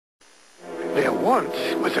There once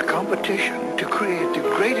was a competition to create the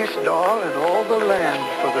greatest doll in all the land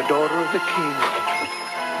for the daughter of the king.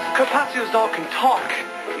 Carpaccio's doll can talk.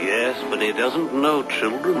 Yes, but he doesn't know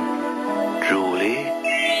children. Julie?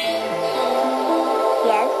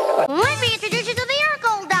 Yes? Let me introduce you to the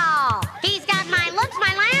Urkel doll. He's got my looks,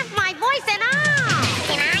 my laugh, my voice, and all.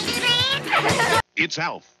 Can I do that? It's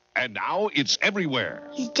Alf, and now it's everywhere.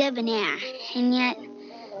 He's debonair, and yet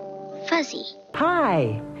fuzzy.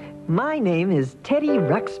 Hi, my name is Teddy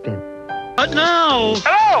Ruxpin. But no!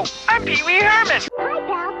 Hello, I'm Pee-Wee Herman. Hi,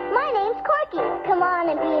 pal. My name's Corky. Come on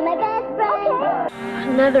and be my best friend. Okay.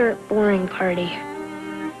 Another boring party.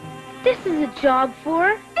 This is a job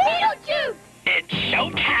for Beetlejuice! It's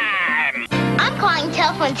showtime. I'm calling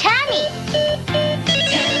Telephone Tammy.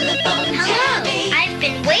 Hello. I've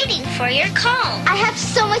been waiting for your call. I have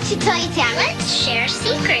so much to tell you, Tammy. Let's share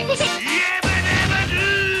secrets.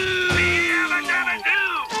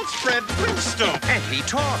 That's Fred Flintstone, and he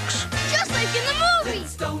talks. Just like in the movie.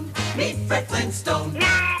 Flintstone, meet Fred Flintstone.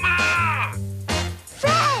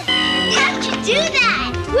 Fred! How'd you do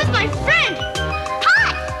that? With my friend.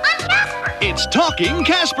 Hi, I'm Casper. It's Talking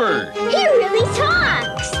Casper, He really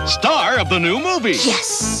talks. star of the new movie.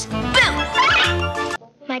 Yes. Boom.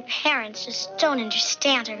 My parents just don't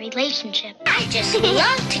understand our relationship. I just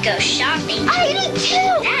love to go shopping. I do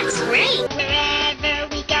too. That's great. Wherever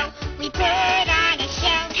we go, we put on a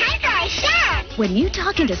show. Time for a show. When you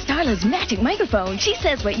talk into Starla's magic microphone, she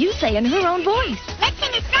says what you say in her own voice. Let's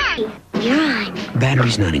sing a song. You're on.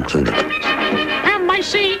 Batteries not included.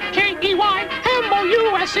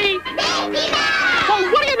 M-I-C-K-E-Y-M-O-U-S-E. Baby Oh,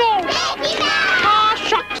 what do you know? Baby Ah,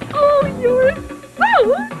 shucks. Oh, you're so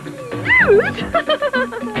cute.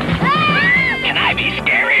 Can I be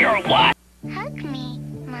scary or what? Hug me,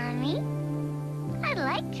 Mommy. I'd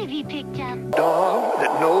like to be picked up. Doll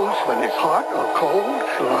that knows when it's hot or cold,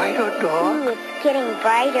 light or dark. It's getting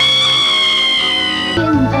brighter.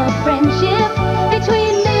 In the friendship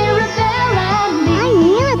between Mirabelle and me. I'm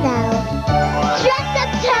Mirabelle. Dress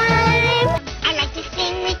up time. I like to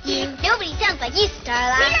sing with you. Nobody sounds like you,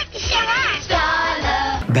 Starla. We like to show off.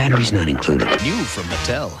 Starla. Batteries not included. New from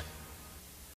Mattel.